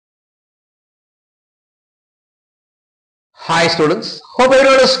Hi students, hope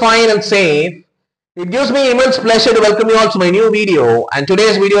everyone is fine and safe. It gives me immense pleasure to welcome you all to my new video, and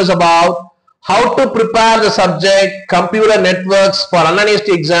today's video is about how to prepare the subject Computer Networks for Unannounced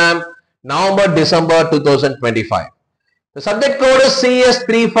Exam November-December 2025. The subject code is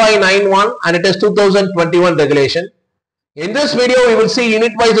CS3591 and it is 2021 regulation. In this video we will see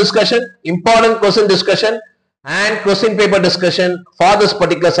unit-wise discussion, important question discussion and question paper discussion for this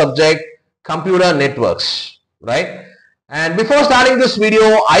particular subject Computer Networks, right? And before starting this video,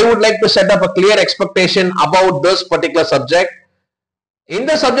 I would like to set up a clear expectation about this particular subject. In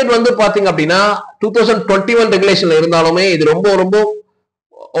the subject வந்து பாத்தீங்க அப்படினா 2021 regulationல இருந்தாலுமே இது ரொம்ப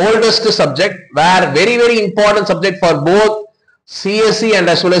oldest subject where very important subject for both CSE and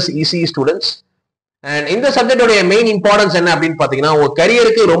as well as ECE students. And இந்த subject உடைய main importance என்ன அப்படினு பாத்தீங்கன்னா உங்க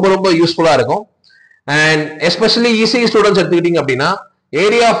careerக்கு ரொம்ப யூஸ்ஃபுல்லா இருக்கும். And especially ECE students எடுத்துக்கிட்டீங்க அப்படினா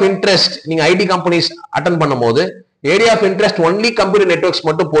area of interest நீங்க IT companies attend பண்ணும்போது area of interest only computer networks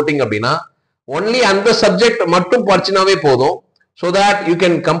மட்டும் போட்டிங்க அப்படினா only அந்த subject மட்டும் படிச்சினாவே போதும், so that you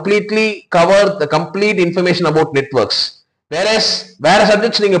can completely cover the complete information about networks. Whereas வேற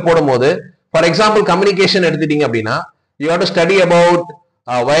subjects நீங்க போடும்போது for example communication எடுத்துட்டீங்க அப்படினா you have to study about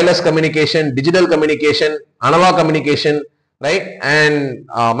wireless communication, digital communication, analog communication, right, and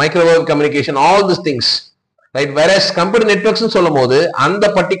microwave communication, all these things, right? Whereas computer networks னு சொல்லும்போது அந்த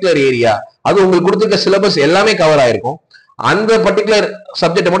particular area அது உங்களுக்கு கொடுத்திருக்க syllabus எல்லாமே கவர் ஆயிருக்கும். அந்த particular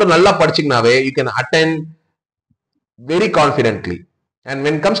subject மட்டும் நல்லா படிச்சீங்கனாவே you can attend very confidently. And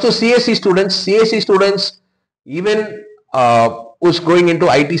when it comes to CSE students even who's going into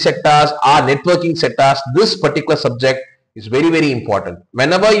IT sectors or networking sectors, this particular subject is very important.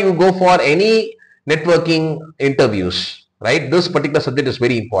 Whenever you go for any networking interviews, right, this particular subject is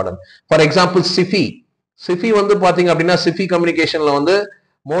very important. For example, SIFI வந்து பாத்தீங்க அப்படினா SIFI communicationல வந்து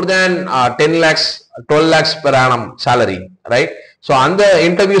more than 10 lakhs 12 lakhs per annum salary, right? So அந்த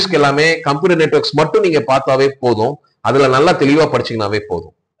இன்டர்வியூஸ்க்கு எல்லாமே computer networks மட்டும் நீங்க பார்த்தாவே போதும், அதுல நல்லா தெளிவா படிச்சீங்கனாவே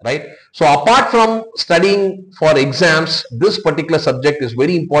போதும், right? So apart from studying for exams, this particular subject is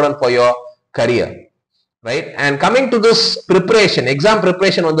very important for your career, right? And coming to this preparation, exam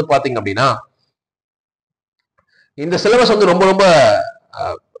preparation வந்து பாத்தீங்க அப்படினா இந்த சிலபஸ் வந்து ரொம்ப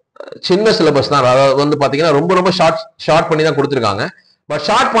சின்ன சிலபஸ் தான். அதாவது வந்து பாத்தீங்கன்னா ரொம்ப ஷார்ட் பண்ணி தான் கொடுத்திருக்காங்க. பட்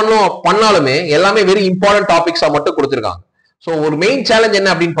ஷார்ட் பண்ணாலுமே எல்லாமே வெரி இம்பார்ட்டன்ட் டாபிக்ஸா மட்டும் கொடுத்திருக்காங்க. ஸோ ஒரு மெயின் சேலஞ்ச் என்ன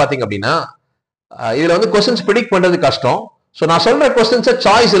அப்படின்னு பாத்தீங்க அப்படின்னா இதுல வந்து கொஸ்டின்ஸ் ப்ரிடிக்ட் பண்றது கஷ்டம். ஸோ நான் சொல்ற கொஸ்டின்ஸை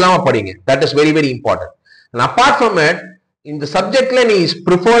சாய்ஸ் இல்லாம படிங்க. That is very important. And apart from it இந்த சப்ஜெக்ட்ல நீ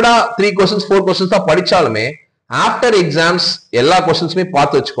ப்ரிஃபர்டா 3 கொஸ்டின்ஸ் 4 கொஸ்டின்ஸ் தான் படிச்சாலுமே ஆஃப்டர் எக்ஸாம்ஸ் எல்லா கொஸ்டின்ஸுமே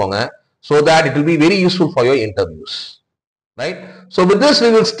பார்த்து வச்சுக்கோங்க. So that it will be very useful for your interviews, right? So with this we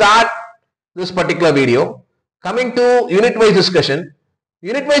will start this particular video. Coming to unit wise discussion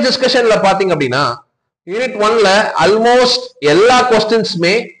la பாத்தீங்க அப்படினா unit 1 ல almost எல்லா questions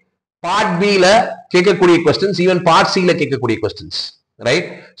மே part B ல கேட்கக்கூடிய questions, even part C ல கேட்கக்கூடிய questions, right?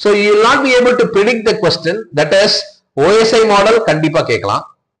 So you will not be able to predict the question. That is OSI model கண்டிப்பா கேட்கலாம்,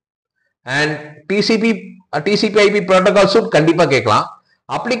 and TCP/IP protocol suite கண்டிப்பா கேட்கலாம்.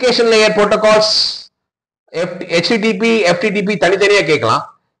 Application layer protocols, HTTP, FTTP தனித்தனியா கேட்கலாம்.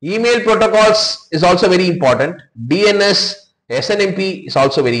 Email protocols is also very important. DNS, SNMP is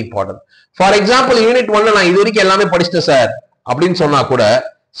also very important. For example, unit 1 நான் இதுவரைக்கும் எல்லாமே படிச்சிட்டேன் sir அப்படின்னு சொன்னா கூட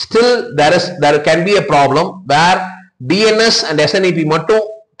still there can be a problem where DNS and SNMP மட்டும்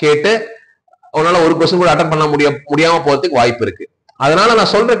கேட்டு உன்னால ஒரு क्वेश्चन கூட அட்டெண்ட் பண்ண முடியாம போறதுக்கு வாய்ப்பு இருக்கு. அதனால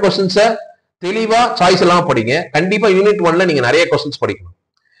நான் சொல்ற क्वेश्चंस தெளிவா சாய்ஸ் இல்லாம படிங்க. கண்டிப்பா யூனிட் 1ல நீங்க நிறைய क्वेश्चंस படிக்கணும்.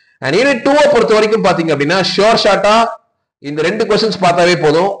 And unit 2 பொறுத்த வரைக்கும் பாத்தீங்க அப்படின்னா ஷார்ட்டா இந்த ரெண்டு क्वेश्चंस பார்த்தாவே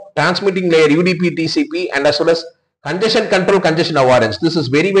போதும். Transmitting layer UDP TCP and as well as congestion control, congestion avoidance. This is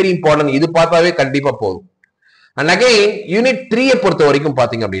very important. இது பார்த்தாவே கண்டிப்பா போதும். And again unit 3 பொறுத்த வரைக்கும்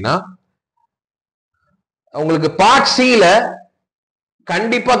பாத்தீங்க அப்படின்னா உங்களுக்கு பார்ட் C ல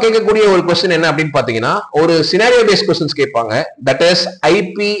கண்டிப்பா கேட்கக்கூடிய ஒரு क्वेश्चन என்ன அப்படின்னு பாத்தீங்கன்னா ஒரு சினாரியோ பேஸ்ட் क्वेश्चंस கேட்பாங்க. That is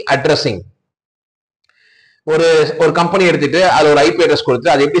IP addressing. ஒரு கம்பெனி எடுத்துட்டு அது ஒரு ஐபி அட்ரஸ் கொடுத்து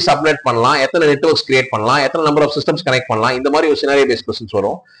அது எப்படி சப்நெட் பண்ணலாம், எத்தனை நெட்வொர்க்ஸ் கிரியேட் பண்ணலாம், எத்தனை நம்பர் ஆஃப் சிஸ்டம்ஸ் கனெக்ட் பண்ணலாம், இந்த மாதிரி ஒரு சினாரியோ பேஸ்ட் क्वेश्चंस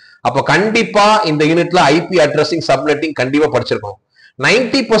வரும். அப்போ கண்டிப்பா இந்த யூனிட்ல ஐபி அட்ரஸிங் சப்நெட்டிங் கண்டிப்பா படிச்சிருக்கோம்.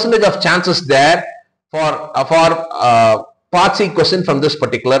 90% of chances there for part C question from this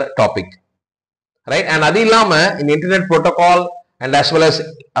particular topic, right? And அது இல்லாம இந்த internet protocol and as well as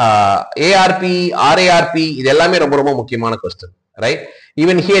ARP, RARP இது எல்லாமே ரொம்ப முக்கியமான question, right?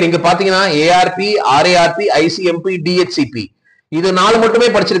 Even here இங்க பாத்தீங்கன்னா ARP, RARP, ICMP, DHCP இது நாலு மட்டுமே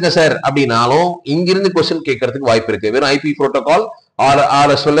படிச்சிருக்கேன் சார் அப்படினாலும் இங்கிருந்து क्वेश्चन கேட்கிறதுக்கு வாய்ப்பு இருக்கு. வெறும் IP protocol or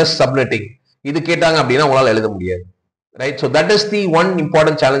as well as subnetting இது கேட்டாங்க அப்படினா உங்களால எழுத முடியாது, right? So that is the one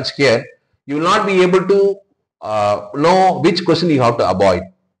important challenge here. You will not be able to know which question you have to avoid.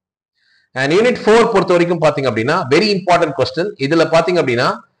 And unit 4 பொறுத்த வரைக்கும் பாத்தீங்க அப்படின்னா very important question. இதுல பாத்தீங்க அப்படின்னா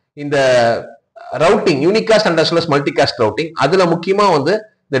இந்த routing unicast and as well as multicast routing அதுல முக்கியமா வந்து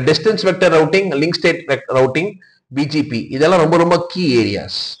the distance vector routing, link state routing, BGP இதெல்லாம் ரொம்ப ரொம்ப key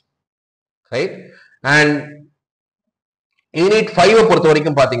areas, right? And unit 5 பொறுத்த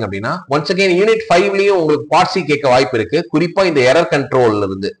வரைக்கும் பாத்தீங்க அப்படின்னா once again unit 5 லயும் உங்களுக்கு part C கேட்க வாய்ப்பு இருக்கு, குறிப்பா இந்த error control ல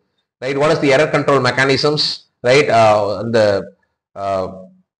இருந்து, right? What is the error control mechanisms, right? The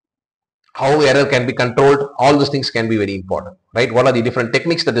how error can be controlled, all those things can be very important, right? What are the different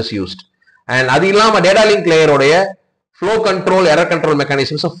techniques that is used? And அது இல்லாம data link layer உடைய flow control, error control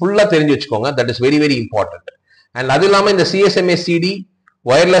mechanisms ஃபுல்லா தெரிஞ்சு வச்சுக்கோங்க, that is very very important. And அது இல்லாம இந்த CSMA CD,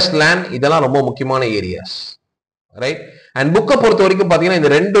 wireless LAN இதெல்லாம் ரொம்ப முக்கியமான ஏரியாஸ், right? And புக்கை பொறுத்த வரைக்கும் பாத்தீங்கன்னா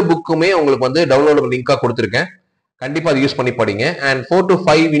இந்த ரெண்டு புக்குமே உங்களுக்கு வந்து டவுன்லோடபிள் லிங்கா கொடுத்துருக்கேன், கண்டிப்பா அதை யூஸ் பண்ணி படிங்க. And 4 to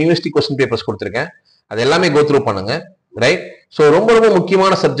 5 university question papers கொடுத்துருக்கேன், அது எல்லாமே கோ த்ரூ பண்ணுங்க, ரைட்? ஸோ ரொம்ப ரொம்ப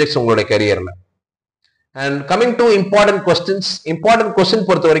முக்கியமான சப்ஜெக்ட்ஸ் உங்களுடைய கரியர்ல. And coming to important question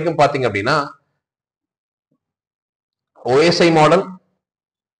பொறுத்த வரைக்கும் பாத்தீங்க அப்படின்னா OSI model,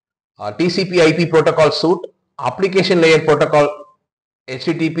 TCP IP protocol suit, application layer protocol,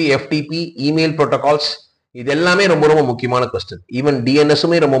 HTTP FTP, email protocols, இது எல்லாமே ரொம்ப ரொம்ப முக்கியமான கொஸ்டின். ஈவன்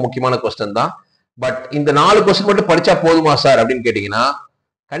DNSமே ரொம்ப முக்கியமான கொஸ்டின் தான். பட் இந்த 4 கொஸ்டின் மட்டும் படிச்சா போதுமா சார் அப்படின்னு கேட்டீங்கன்னா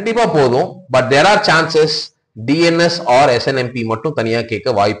கண்டிப்பா போதும். But there are chances DNS R SNMP மட்டும் தனியா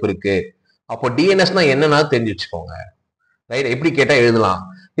கேட்க வாய்ப்பு இருக்கு. அப்போ DNSனா என்னன்னா தெரிஞ்சு வச்சுக்கோங்க, ரைட்? எப்படி கேட்டா எழுதலாம்.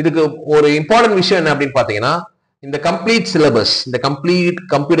 இதுக்கு ஒரு இம்பார்ட்டன்ட் விஷயம் என்ன அப்படின்னு பாத்தீங்கன்னா இந்த கம்ப்ளீட் சிலபஸ், இந்த complete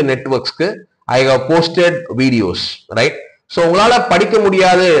computer நெட்வொர்க்ஸ்க்கு I have posted videos, right? So உங்களால படிக்க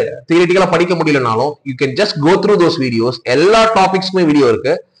முடியாது, தியரிட்டிக்கலா படிக்க முடியலனாலும் you can just go through those videos. எல்லா டாபிக்ஸ்க்குமே வீடியோ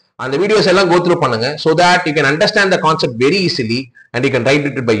இருக்கு, அந்த வீடியோஸ் எல்லாம் கோ த்ரூ பண்ணுங்க, so that you can understand the concept very easily and you can write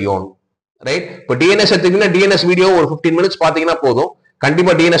it by your own, right? இப்போ DNS எடுத்தீங்கன்னா DNS வீடியோ ஒரு 15 minutes பாத்தீங்கன்னா போதும்,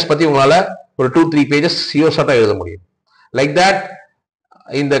 கண்டிப்பா DNS பத்தி உங்களால ஒரு 2-3 pages ஷியோர்ஷாட்டா எழுத முடியும். லைக் தட்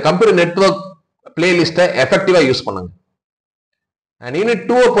இந்த கம்ப்யூட்டர் நெட்வொர்க் பிளேலிஸ்ட்டை எஃபெக்டிவா யூஸ் பண்ணுங்க. அண்ட் யூனிட்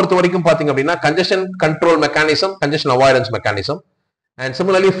 2 பொறுத்த வரைக்கும் பாத்தீங்க அப்படின்னா congestion control mechanism, congestion avoidance mechanism, and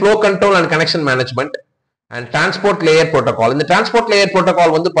similarly flow control and connection management and transport layer protocol. இந்த டிரான்ஸ்போர்ட் லேயர்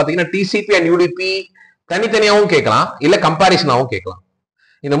புரோட்டோகால் வந்து பாத்தீங்கன்னா TCP அண்ட் UDP தனித்தனியாவும் கேட்கலாம், இல்ல கம்பாரிசனாவும் கேட்கலாம்.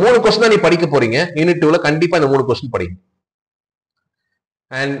 இந்த 3 கொஸ்டின் தான் நீ படிக்க போறீங்க யூனிட் 2ல, கண்டிப்பா இந்த 3 கொஸ்டின் படிங்க.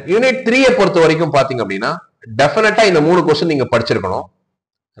 அண்ட் யூனிட் 3 பொறுத்த வரைக்கும் பாத்தீங்க அப்படின்னா டெஃபினட்டா இந்த 3 கொஸ்டின் நீங்க படிச்சிருக்கணும்,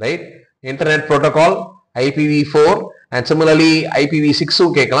 right? Internet protocol, IPv4 and similarly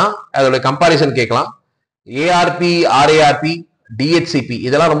IPv6ம் கேட்கலாம், அதோட கம்பாரிசன் கேட்கலாம், ARP, RARP, DHCP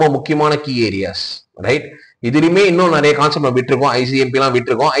இதெல்லாம் ரொம்ப முக்கியமான கீ ஏரியாஸ், ரைட்? இதுலயுமே இன்னும் நிறைய கான்செப்ட் நம்ம விட்டுருக்கோம், ICMP எல்லாம்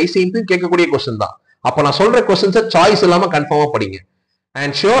விட்டுருக்கோம். ICMP கேட்கக்கூடிய கொஸ்டின் தான். அப்ப நான் சொல்ற கொஸ்டின்ஸை சாய்ஸ் இல்லாம கன்ஃபார்மா படிங்க.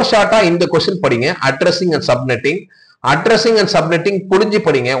 அண்ட் ஷோர் ஷார்ட்டா இந்த கொஸ்டின் படிங்க, addressing and subnetting. Addressing and subnetting புரிஞ்சு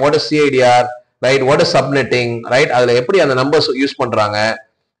படிங்க. What is CIDR, right? What is subnetting, right? அதுல எப்படி அந்த நம்பர்ஸ் யூஸ் பண்றாங்க,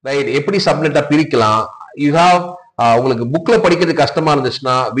 ரைட்? எப்படி சப்நெட்டா பிரிக்கலாம். யூ ஹாவ் உங்களுக்கு புக்ல படிக்கிறது கஷ்டமா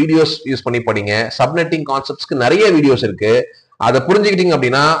இருந்துச்சுன்னா வீடியோஸ் யூஸ் பண்ணி படிங்க. சப்நெட்டிங் கான்செப்ட்ஸ்க்கு நிறைய வீடியோஸ் இருக்கு, அதை புரிஞ்சுக்கிட்டீங்க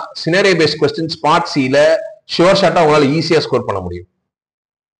அப்படின்னா scenario paste questions part Cல sure ஷார்ட்டா உங்களால ஈஸியா ஸ்கோர் பண்ண முடியும்.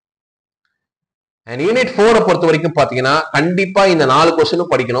 அண்ட் யூனிட் 4 பொறுத்த வரைக்கும் பாத்தீங்கன்னா கண்டிப்பா இந்த 4 கொஸ்டினும்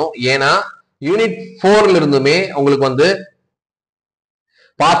படிக்கணும். ஏன்னா யூனிட் 4ல இருந்துமே உங்களுக்கு வந்து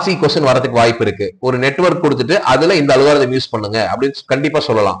பார்ட் C கொஸ்டின் வரதுக்கு வாய்ப்பு இருக்கு. ஒரு நெட்வொர்க் கொடுத்துட்டு அதுல இந்த அல்காரிதம் யூஸ் பண்ணுங்க அப்படின்னு கண்டிப்பா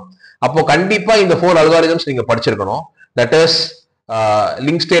சொல்லலாம். அப்போ கண்டிப்பா இந்த 4 அல்காரிதம்ஸ் நீங்க படிச்சிருக்கணும். That is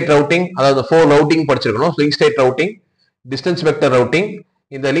link state routing, அதாவது 4 ரவுட்டிங் படிச்சிருக்கணும். Link state routing, distance vector routing.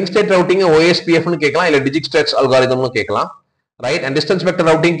 இந்த லிங்க் ஸ்டேட் ரவுட்டிங் OSPFன்னு கேட்கலாம், இல்ல டிஜிட்டல் அல்காரிதம்னு கேட்கலாம், right? And distance vector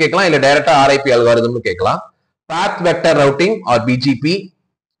routing கேட்கலாம், இல்ல டைரக்டா RIP அல்காரிதம்னு கேட்கலாம். Path vector routing R BGP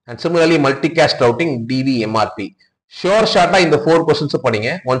and similarly multicast routing DVMRP. Sure ஷார்ட்டா இந்த 4 கொஸ்டின்ஸ் படிங்க.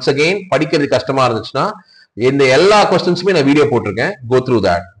 ஒன்ஸ் அகெயின் படிக்கிறது கஷ்டமா இருந்துச்சுன்னா இந்த எல்லா கொஸ்டின்ஸுமே நான் வீடியோ போட்டிருக்கேன், go through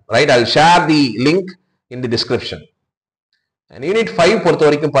that, right? I'll share the link in the description. And unit 5 பொறுத்த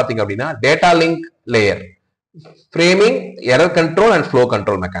வரைக்கும் பாத்தீங்க அப்படின்னா data link layer, framing, error control and flow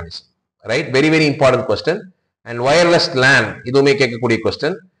control mechanism, right? Very very important question. And wireless LAN இதுவுமே கேட்கக்கூடிய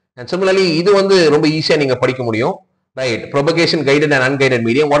question. And similarly இது வந்து ரொம்ப ஈஸியா நீங்க படிக்க முடியும், right? Propagation guided and unguided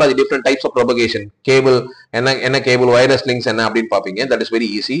medium, what are the different types of propagation, cable என்ன cable, wireless links என்ன அப்படின்னு பாப்பீங்க, that is very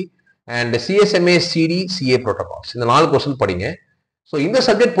easy. And CSMA CD CA protocols, இந்த 4 கொஸ்டின் படிங்க. ஸோ இந்த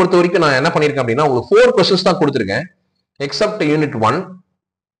சப்ஜெக்ட் பொறுத்த வரைக்கும் நான் என்ன பண்ணியிருக்கேன் அப்படின்னா உங்களுக்கு 4 கொஸ்டின்ஸ் தான் கொடுத்துருக்கேன், எக்ஸப்ட் யூனிட் 1.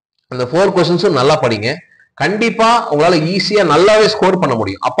 அந்த 4 கொஸ்டின்ஸும் நல்லா படிங்க. கண்டிப்பா உங்களால ஈஸியா நல்லாவே ஸ்கோர் பண்ண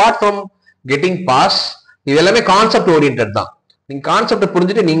முடியும். அபார்ட் ஃப்ரம் கெட்டிங் பாஸ், இது எல்லாமே கான்செப்ட் ஓரியன்ட் தான். நீங்க கான்செப்ட்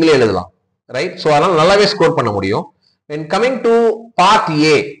புரிஞ்சுட்டு நீங்களே எழுதலாம், ரைட்? ஸோ அதனால நல்லாவே ஸ்கோர் பண்ண முடியும். When coming to part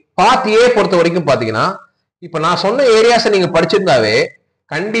A பொறுத்த வரைக்கும் பாத்தீங்கன்னா இப்போ நான் சொன்ன ஏரியாஸை நீங்க படிச்சிருந்தாவே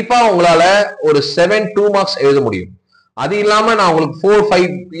கண்டிப்பா உங்களால ஒரு 7-2 மார்க்ஸ் எழுத முடியும். அது இல்லாம நான் உங்களுக்கு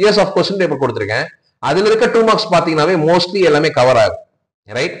 4-5 இயர்ஸ் ஆஃப் கொஸ்டின் பேப்பர் கொடுத்துருக்கேன். அதுல இருக்க 2 மார்க்ஸ் பாத்தீங்கன்னாவே மோஸ்ட்லி எல்லாமே கவர் ஆகும்,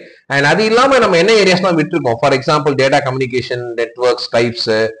 ரைட்? அண்ட் அது இல்லாம நம்ம என்ன ஏரியாஸ்லாம் விட்டுருக்கோம், for example data communication, networks types,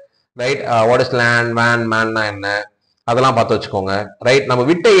 right? What is lane, van, மேன்னா என்ன, அதெல்லாம் பார்த்து வச்சுக்கோங்க, ரைட்? நம்ம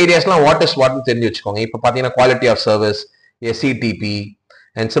விட்ட ஏரியாஸ்லாம் வாட் இஸ் வாட்னு தெரிஞ்சு வச்சுக்கோங்க. இப்போ பாத்தீங்கன்னா quality of service, எஸ்சிடிபி,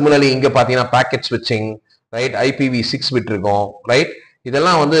 and similarly இங்க பாத்தீங்கன்னா பேக்கெட் ஸ்விட்சிங், ரைட்? IPv6 விட்டுருக்கோம், ரைட்?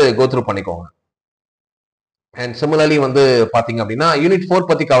 இதெல்லாம் வந்து கோ த்ரூ பண்ணிக்கோங்க. அண்ட் சிமிலர்லி வந்து பாத்தீங்க அப்படின்னா யூனிட் 4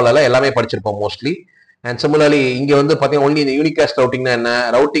 பத்தி கவலை எல்லாமே படிச்சிருப்போம் மோஸ்ட்லி. அண்ட் சிமிலர்லி இங்க வந்து பாத்தீங்கன்னா ஒன்லி இந்த யூனிகாஸ்ட் ரவுட்டிங்னா என்ன,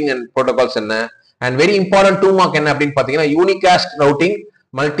 ரவுட்டிங் அண்ட் ப்ரோட்டோகால்ஸ் என்ன, அண்ட் வெரி இம்பார்ட்டன்ட் 2 மார்க் என்ன அப்படின்னு பாத்தீங்கன்னா யூனிகாஸ்ட் ரவுட்டிங்,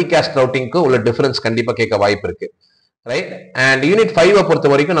 மல்டிகாஸ்ட் ரவுட்டிங்க்கு உள்ள டிஃபரன்ஸ் கண்டிப்பா கேட்க வாய்ப்பு இருக்கு, ரைட்? அண்ட் யூனிட் 5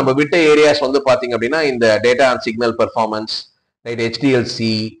 பொறுத்த வரைக்கும் நம்ம விட்ட ஏரியாஸ் வந்து பாத்தீங்க அப்படின்னா இந்த data and signal performance, right? HDLC,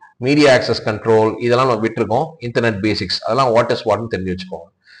 media access control, இதெல்லாம் நம்ம விட்டுருக்கோம். இன்டர்நெட் பேசிக்ஸ், அதெல்லாம் வாட் இஸ் வாட்னு தெரிஞ்சு வச்சுக்கோங்க.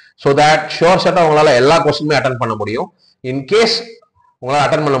 ஸோ தட் ஷோர் ஷார்ட்டா உங்களால எல்லா கொஸ்டினுமே அட்டன் பண்ண முடியும். இன்கேஸ் உங்களால்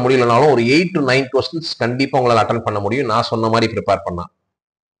அட்டன் பண்ண முடியலனாலும் ஒரு 8 to 9 கொஸ்டின்ஸ் கண்டிப்பா உங்களால் அட்டன் பண்ண முடியும், நான் சொன்ன மாதிரி ப்ரிப்பேர் பண்ணா,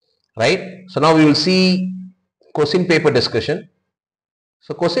 right? So now we will see question paper discussion.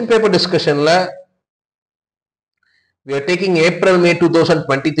 So question paper டிஸ்கஷன்ல we are taking April-May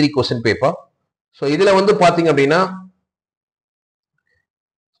 2023 question paper. So இதுல வந்து பாத்தீங்க அப்படின்னா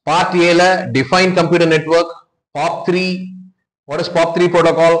பார்ட் ஏல define computer network, POP3, what is POP3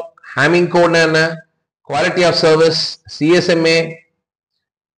 protocol, Hamming code என்ன, quality of service, CSMA,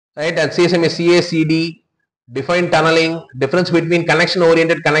 right? And CSMA CACD, defined tunneling, difference between connection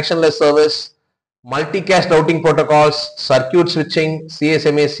oriented, connectionless service, multicast routing protocols, circuit switching,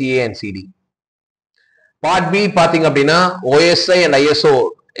 CSMA CA and CD. Part B பாத்தீங்க அப்படின்னா OSI and ISO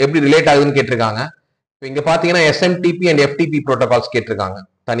எப்படி relate ஆகுதுன்னு கேட்டிருக்காங்க. இங்க பாத்தீங்கன்னா SMTP and FTP protocols கேட்டிருக்காங்க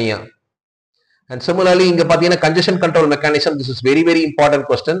தனியா. And similarly இங்க பாத்தீங்கன்னா congestion control mechanism, this is very very important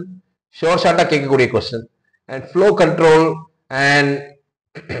question, sure ஷார்ட்டா கேட்கக்கூடிய question. And flow control and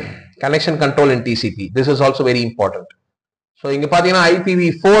connection control in TCP, this is also very important. So இங்க பாத்தீங்கன்னா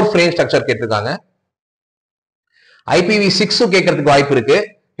IPv4 frame structure கேட்டிருக்காங்க. IPv6 கேட்கறதுக்கு வாய்ப்பு இருக்கு,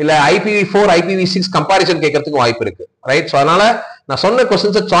 இல்ல IPv4 IPv6 கம்பாரிசன் கேட்கறதுக்கு வாய்ப்பு இருக்கு, ரைட்? ஸோ அதனால நான் சொன்ன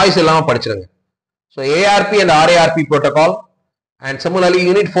கொஸ்டின்ஸ் சாய்ஸ் இல்லாம படிச்சிருங்க. So ARP and RARP protocol. And similarly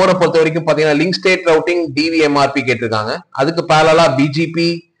unit 4 பொறுத்த வரைக்கும் பாத்தீங்கன்னா லிங்க் ஸ்டேட் ரவுட்டிங், DVMRP கேட்டிருக்காங்க. அதுக்கு பேரலா BGP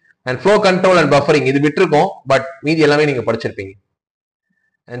and flow control and buffering இது விட்டுருக்கோம், பட் மீதி எல்லாமே நீங்க படிச்சிருப்பீங்க.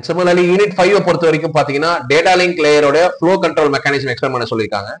 And similarly யூனிட் 5 பொறுத்த வரைக்கும் பாத்தீங்கன்னா data link லேயரோட flow control mechanism explain பண்ண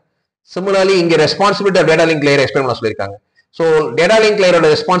சொல்லியிருக்காங்க. Similarly இங்க responsibility of data link layer explain பண்ண சொல்லியிருக்காங்க. So data link லேயரோட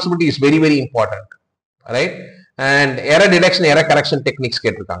responsibility is very very important, right? And error detection, error correction techniques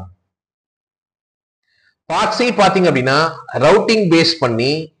கேட்டிருக்காங்க. Part C பாத்தீங்க அப்படின்னா ரவுட்டிங் பேஸ்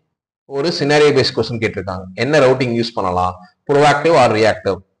பண்ணி ஒரு சினாரியோ பேஸ் கொஸ்டின் கேட்டிருக்காங்க. என்ன ரவுட்டிங் யூஸ் பண்ணலாம், proactive R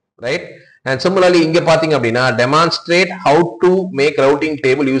reactive, right? And similarly இங்க பாத்தீங்க அப்படின்னா demonstrate how to make routing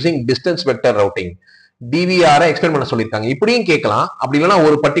table using distance vector routing, DVR explain பண்ண சொல்லியிருக்காங்க. இப்படியும் கேட்கலாம், அப்படி இல்லைன்னா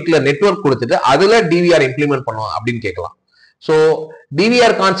ஒரு பர்டிகுலர் நெட்வொர்க் கொடுத்துட்டு அதுல DVR இம்ப்ளிமெண்ட் பண்ணுவோம் அப்படின்னு கேட்கலாம். ஸோ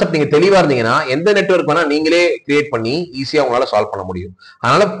DVR கான்செப்ட் நீங்க தெளிவா இருந்தீங்கன்னா எந்த நெட்வொர்க் வேணா நீங்களே கிரியேட் பண்ணி ஈஸியா உங்களால சால்வ் பண்ண முடியும்.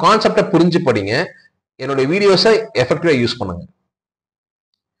 அதனால கான்செப்டை புரிஞ்சு படிங்க, என்னோட வீடியோஸை எஃபெக்டிவா யூஸ் பண்ணுங்க.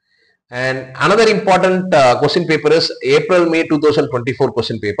 And another important question paper is April-May 2024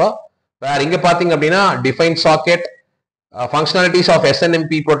 question paper, where இங்க பாத்தீங்க அப்படின்னா define socket, functionalities of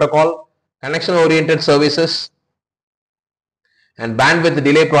SNMP protocol, connection oriented services and bandwidth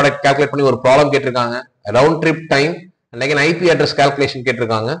delay product calculate பண்ணி ஒரு ப்ராப்ளம் கேட்டிருக்காங்க. round trip time and like an IP address calculation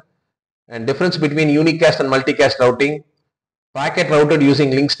கேட்டிருக்காங்க. and difference between unicast and multicast routing, packet routed using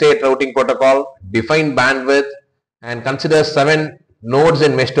link state routing protocol, define bandwidth and consider 7 nodes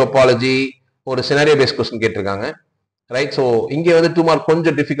in mesh topology, ஒரு scenario based question கேட்டிருக்காங்க, right? So இங்க வந்து 2 mark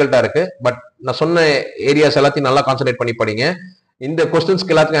கொஞ்சம் டிஃபிகல்ட்டா இருக்கு, but நான் சொன்ன areas எல்லாத்தையும் நல்லா கான்சென்ட்ரேட் பண்ணி படிங்க. இந்த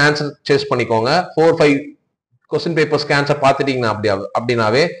கொஸ்டின்ஸ்க்கு எல்லாத்துக்கும் ஆன்சர் சேஸ் பண்ணிக்கோங்க. 4-5 கொஸ்டின் பேப்பர்ஸ்க்கு ஆன்சர் பார்த்துட்டீங்கன்னா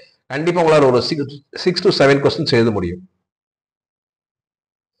அப்படின்னாவே கண்டிப்பா உங்களால ஒரு 6 to 7 கொஸ்டின்ஸ் எழுத முடியும்.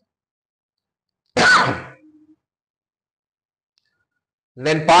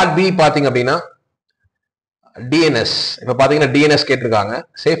 தென் பார்ட் பி பாத்தீங்க அப்படின்னா DNS. இப்ப பாத்தீங்கன்னா DNS கேட்டிருக்காங்க.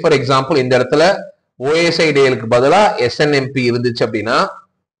 சே ஃபார் எக்ஸாம்பிள் இந்த இடத்துல OSI டேலுக்கு பதிலா SNMP இருந்துச்சு அப்படின்னா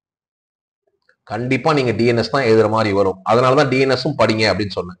கண்டிப்பா நீங்க DNS தான் எழுதுற மாதிரி வரும். அதனாலதான் DNSம் படிங்க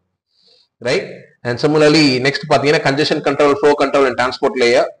அப்படின்னு சொன்னேன், ரைட்? அண்ட் சிமிலர்லி நெக்ஸ்ட் பாத்தீங்கன்னா congestion control, flow control and transport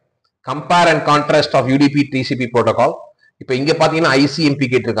layer, compare and contrast of UDP TCP protocol. இப்ப இங்க பாத்தீங்கன்னா ICMP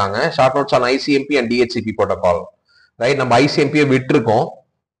கேட்டிருக்காங்க, short notes on ICMP and DHCP protocol, right? நம்ம ICMP விட்டுருக்கோம்,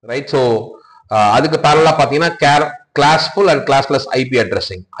 ரைட்? ஸோ அதுக்கு பேரலா பாத்தீங்கன்னா classful and classless IP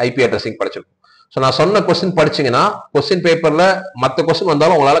addressing படிச்சிருக்கோம். So நான் சொன்ன கொஸ்டின் படிச்சீங்கன்னா கொஸ்டின் பேப்பர்ல மற்ற கொஸ்டின்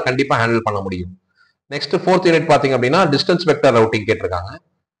வந்தாலும் உங்களால கண்டிப்பா ஹேண்டில் பண்ண முடியும். நெக்ஸ்ட் 4th யூனிட் பாத்தீங்க அப்படின்னா டிஸ்டன்ஸ் வெக்டர் ரவுட்டிங் கேட்டிருக்காங்க.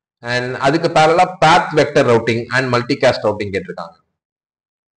 அண்ட் அதுக்கு பேரலா path vector routing and multicast routing கேட்டிருக்காங்க.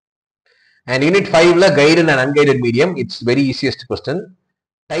 And unit 5ல guided and unguided medium, it's very easiest question.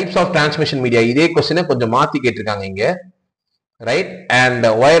 Types of transmission media, இதே கொஸ்டினை கொஞ்சம் மாத்தி கேட்டிருக்காங்க இங்க, right. And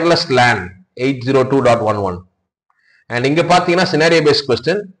wireless LAN 802.11. And இங்க பாத்தீங்கன்னா scenario based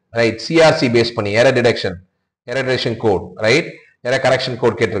question, right. CRC base பண்ணி error detection code, right, error correction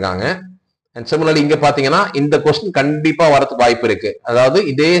code கேட்டிருக்காங்க. அண்ட் சிமிலர்லி இங்க பாத்தீங்கன்னா இந்த கொஸ்டின் கண்டிப்பா வரதுக்கு வாய்ப்பு இருக்கு. அதாவது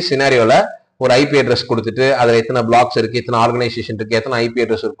இதே சினாரியோல ஒரு ஐபி அட்ரஸ் கொடுத்துட்டு அதுல எத்தனை பிளாக்ஸ் இருக்கு, எத்தனை ஆர்கனைசேஷன் இருக்கு, எத்தனை ஐபி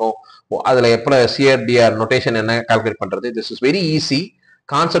அட்ரஸ் இருக்கும், அதுல எப்ப சிஆர்டிஆர் நோட்டேஷன் என்ன கால்குலேட் பண்றது. This is very easy.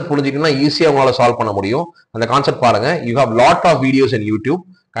 Concept புரிஞ்சுக்கிட்டீங்கன்னா ஈஸியா உங்களால சால்வ் பண்ண முடியும். அந்த கான்செப்ட் பாருங்க. You have lot of videos in YouTube.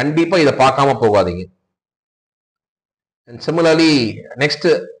 கண்டிப்பா இதை பார்க்காம போகாதீங்க. And similarly next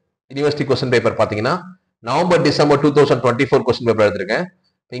university question paper பாத்தீங்கன்னா நவம்பர் டிசம்பர் 2024 கொஸ்டின் பேப்பர் எடுத்திருக்கேன்.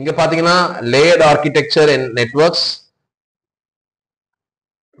 இங்க பாத்தீங்கன்னா layered architecture and networks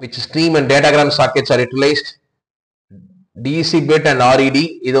which stream and datagram sockets are utilized, DC bit and RED,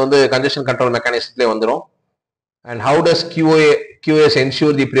 இது வந்து congestion control mechanismல வந்துரும். And how does QoS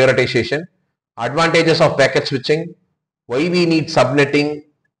ensure the prioritization, advantages of packet switching, why we need subnetting,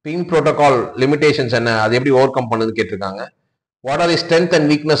 ping protocol limitations என்ன, அது எப்படி overcome பண்ணுது கேட்டிருக்காங்க. What are the strength and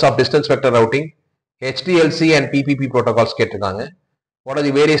weakness of distance vector routing, HDLC and PPP protocols கேட்டிருக்காங்க. What are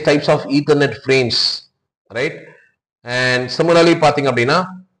the various types of Ethernet frames, right? And similarly பாத்தீங்க அப்படின்னா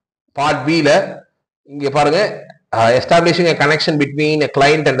part B ல இங்க பாருங்க, establishing a connection between a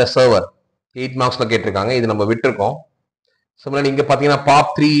client and a server 8 மார்க்ஸ்ல கேட்டிருக்காங்க. இது நம்ம விட்டுருக்கோம். similarly இங்க பாத்தீங்கன்னா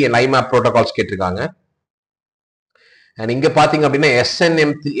POP3 and IMAP protocols கேட்டிருக்காங்க. and இங்க பாத்தீங்க அப்படின்னா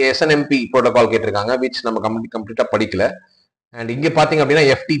SNMP protocol கேட்டிருக்காங்க, which நம்ம கம்ப்ளீட்டா படிக்கல. and இங்க பாத்தீங்க அப்படின்னா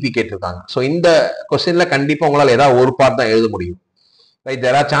FTP கேட்டிருக்காங்க. ஸோ இந்த கொஸ்டின்ல கண்டிப்பா உங்களால ஏதாவது ஒரு பார்ட் தான் எழுத முடியும், right.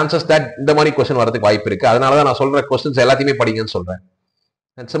 There are chances that இந்த மாதிரி கொஸ்டின் வரதுக்கு வாய்ப்பு இருக்கு. அதனால தான் நான் சொல்ற கொஸ்டின்ஸ் எல்லாத்தையுமே படிங்கன்னு சொல்றேன்.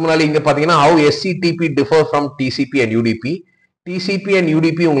 and similarly இங்க பாத்தீங்கன்னா how SCTP differ from TCP and UDP. TCP and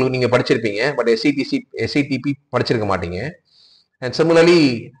UDP உங்களுக்கு நீங்க படிச்சிருப்பீங்க, பட் SCTP படிச்சிருக்க மாட்டீங்க. and similarly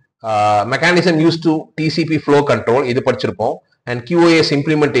mechanism used to TCP flow control, இது படிச்சிருப்போம். and QoS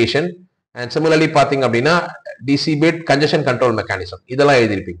implementation, and similarly பாத்தீங்க அப்படின்னா DC bit congestion control mechanism, இதெல்லாம்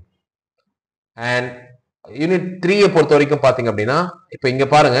எழுதிருப்பீங்க. and யூனிட் 3 பொறுத்த வரைக்கும் பாத்தீங்க அப்படின்னா இப்ப இங்க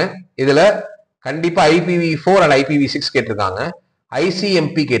பாருங்க, இதுல கண்டிப்பா IPv4 and IPv6 கேட்டிருக்காங்க,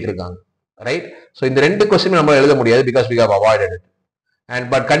 ICMP கேட்டிருக்காங்க, ரைட். ஸோ இந்த ரெண்டு கொஸ்டின் நம்ம எழுத முடியாது because we have avoided it. and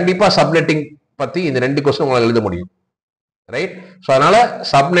but கண்டிப்பா சப்நெட்டிங் பத்தி இந்த ரெண்டு கொஸ்டின் உங்களால எழுத முடியும், ரைட். ஸோ அதனால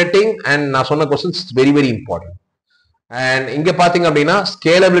சப்நெட்டிங் அண்ட் நான் சொன்ன questions very very important. And இங்க பாத்தீங்க அப்படின்னா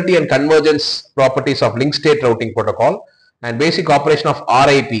scalability and convergence properties of link state routing protocol and basic operation of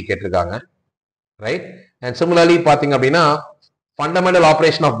RIP கேட்டிருக்காங்க, ரைட். அண்ட் சிமிலர்லி பாத்தீங்க அப்படின்னா fundamental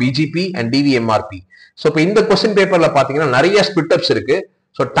operation of BGP and DVMRP. So இப்போ இந்த கொஸ்டின் பேப்பர்ல பாத்தீங்கன்னா நிறைய ஸ்பிட் அப்ஸ் இருக்கு.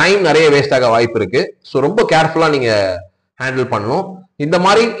 ஸோ டைம் நிறைய வேஸ்ட் ஆக வாய்ப்பு இருக்கு. ஸோ ரொம்ப கேர்ஃபுல்லா நீங்க ஹேண்டில் பண்ணணும். இந்த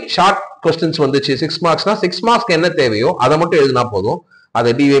மாதிரி ஷார்ட் கொஸ்டின்ஸ் வந்துச்சு 6 மார்க்ஸ்னா 6 மார்க்ஸ்க்கு என்ன தேவையோ அதை மட்டும் எழுதினா போதும்.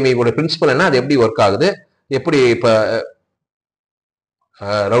 அது DVMA கூட பிரின்சிபல் என்ன, அது எப்படி ஒர்க் ஆகுது, எப்படி இப்ப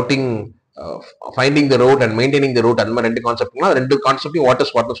routing finding the root and maintaining the root, அந்த மாதிரி ரெண்டு கான்செப்ட்னா ரெண்டு கான்செப்டையும்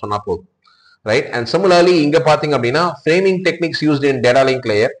வாட்னு சொன்னா போதும், ரைட். அண்ட் சிமிலர்லி இங்க பாத்தீங்க அப்படின்னா framing techniques used in data link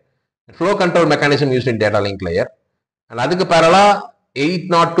layer, flow control mechanism used in data link layer. And அதுக்கு பேரலா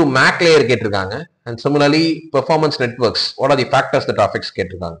 802 MAC லேயர் கேட்டிருக்காங்க. And similarly performance networks, what are the factors that affects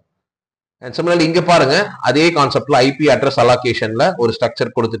கேட்டிருக்காங்க. And similarly இங்க பாருங்க, அதே கான்செப்ட்ல IP அட்ரஸ் அலோகேஷன்ல ஒரு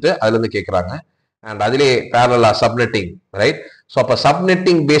structure கொடுத்துட்டு அதுல இருந்து கேட்கறாங்க. அண்ட் அதிலே பேரலா சப்நெட்டிங், ரைட். ஸோ அப்ப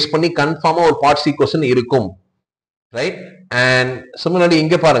சப்நெட்டிங் பேஸ் பண்ணி கன்ஃபார்மா ஒரு பார்ட் C கொஸ்டின் இருக்கும், ரைட். அண்ட் சிமிலர்லி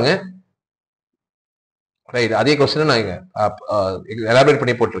இங்க பாருங்க, ரைட், அதே கொஸ்டின் நான் இங்க எலாபரேட்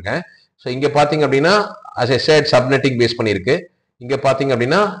பண்ணி போட்டிருக்கேன். ஸோ இங்க பாத்தீங்க அப்படின்னா as I said subnetting base பண்ணிருக்கு. இங்க பாத்தீங்க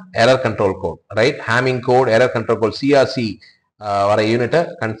அப்படின்னா error control code, right, Hamming code, error control code, CRC வர யூனிட்டை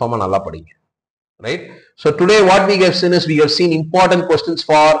கன்ஃபார்மா நல்லா படிங்க, right. So today what we have seen is we have seen important questions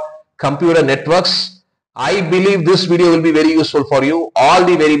for computer networks. I believe this video will be very useful for you. All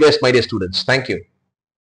the very best, my dear students. Thank you.